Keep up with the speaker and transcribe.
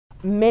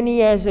many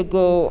years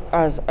ago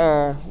as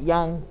a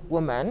young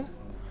woman,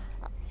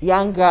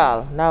 young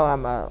girl, now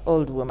I'm an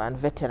old woman,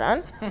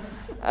 veteran,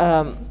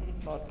 Not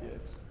yet.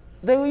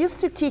 they used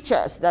to teach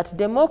us that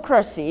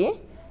democracy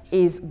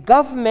is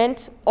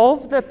government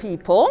of the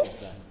people,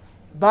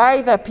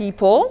 by the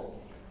people,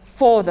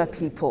 for the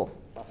people.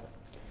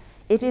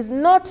 It is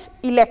not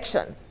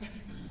elections.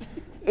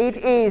 It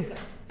is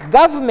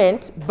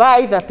government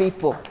by the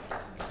people.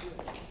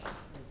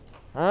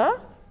 Huh?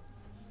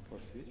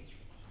 Proceed.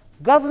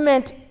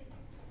 Government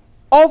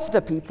of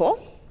the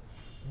people,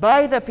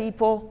 by the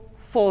people,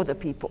 for the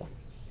people.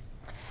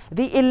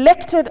 The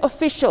elected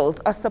officials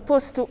are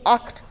supposed to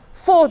act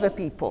for the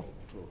people,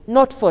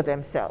 not for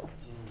themselves,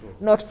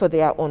 not for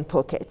their own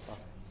pockets.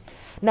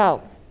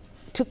 Now,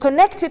 to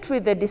connect it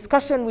with the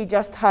discussion we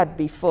just had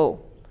before,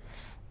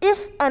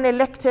 if an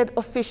elected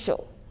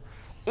official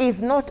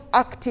is not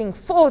acting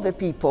for the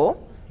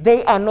people,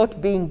 they are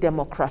not being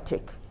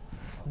democratic.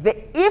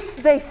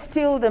 If they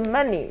steal the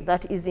money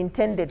that is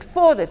intended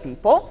for the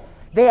people,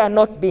 they are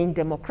not being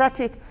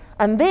democratic,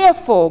 and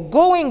therefore,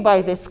 going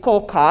by the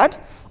scorecard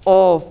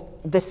of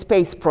the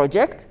space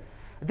project,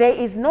 there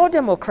is no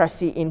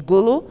democracy in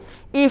Gulu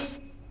if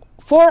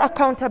for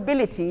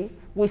accountability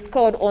we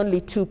scored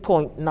only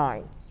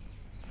 2.9.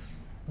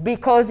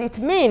 Because it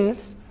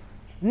means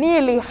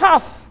nearly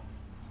half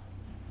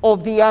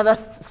of the other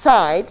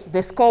side,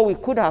 the score we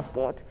could have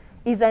got,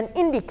 is an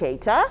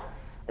indicator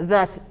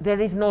that there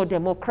is no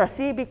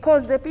democracy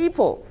because the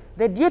people,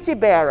 the duty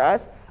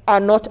bearers, are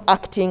not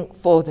acting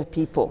for the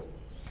people.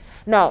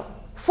 Now,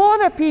 for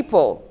the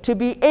people to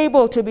be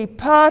able to be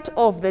part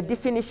of the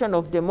definition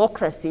of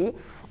democracy,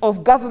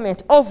 of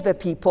government of the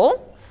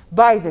people,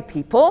 by the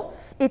people,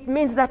 it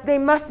means that they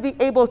must be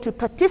able to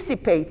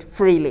participate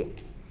freely.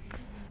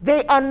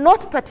 They are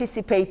not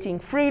participating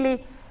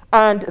freely,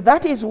 and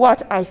that is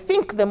what I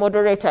think the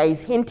moderator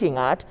is hinting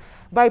at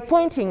by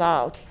pointing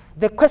out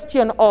the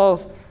question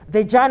of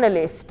the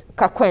journalist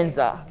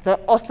Kakwenza, the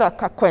author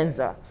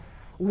Kakwenza,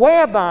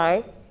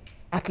 whereby,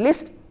 at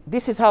least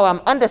this is how I'm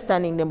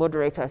understanding the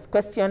moderator's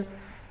question,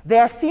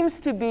 there seems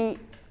to be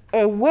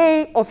a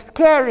way of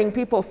scaring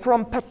people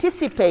from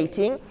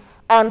participating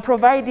and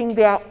providing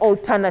their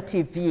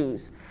alternative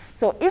views.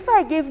 So if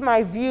I give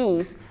my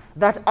views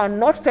that are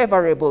not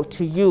favorable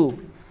to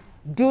you,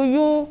 do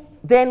you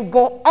then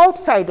go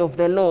outside of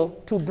the law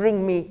to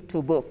bring me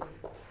to book?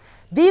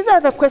 These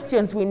are the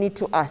questions we need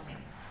to ask.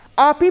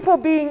 Are people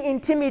being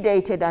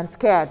intimidated and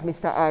scared,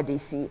 Mr.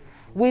 RDC,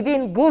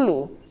 within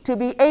Gulu to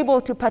be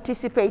able to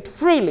participate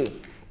freely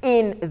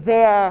in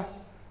their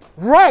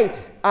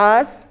right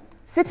as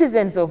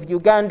citizens of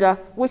Uganda,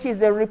 which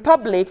is a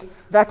republic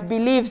that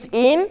believes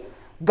in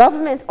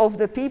government of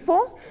the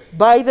people,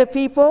 by the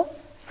people,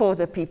 for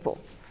the people?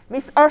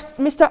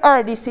 Mr.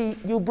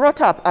 RDC, you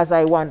brought up, as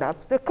I wound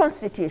up, the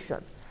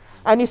Constitution.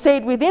 And you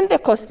said within the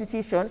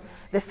Constitution,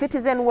 the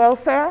citizen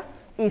welfare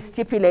is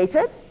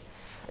stipulated,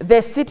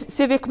 the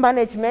civic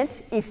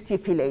management is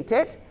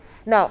stipulated.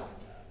 Now,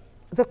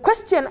 the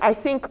question I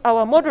think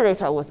our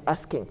moderator was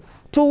asking,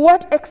 to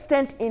what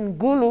extent in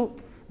Gulu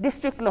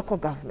district local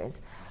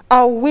government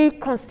are we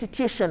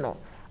constitutional?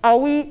 Are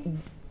we,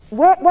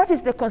 what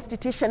is the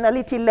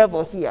constitutionality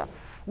level here?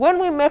 When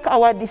we make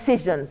our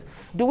decisions,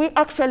 do we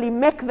actually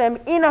make them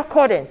in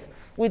accordance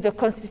with the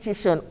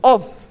Constitution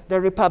of the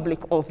Republic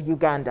of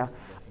Uganda?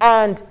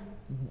 And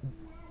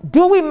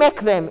do we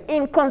make them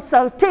in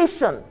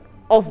consultation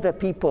of the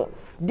people?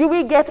 Do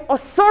we get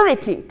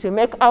authority to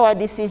make our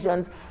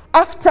decisions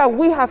after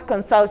we have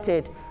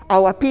consulted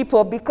our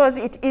people, because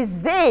it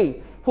is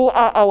they who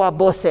are our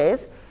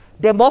bosses?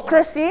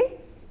 Democracy,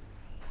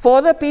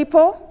 for the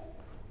people,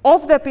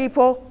 of the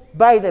people,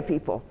 by the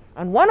people.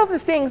 And one of the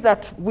things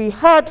that we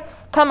had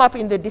come up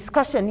in the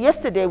discussion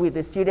yesterday with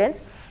the students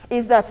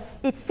is that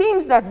it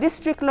seems that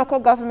district local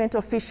government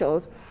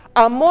officials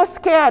are more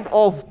scared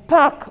of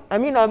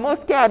are more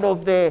scared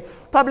of the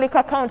Public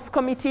Accounts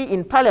Committee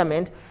in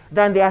Parliament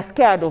than they are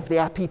scared of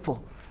their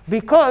people,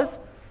 because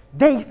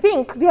they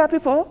think their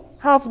people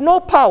have no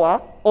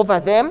power over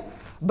them,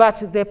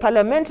 but the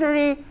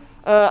Parliamentary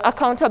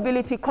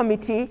Accountability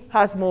Committee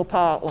has more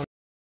power on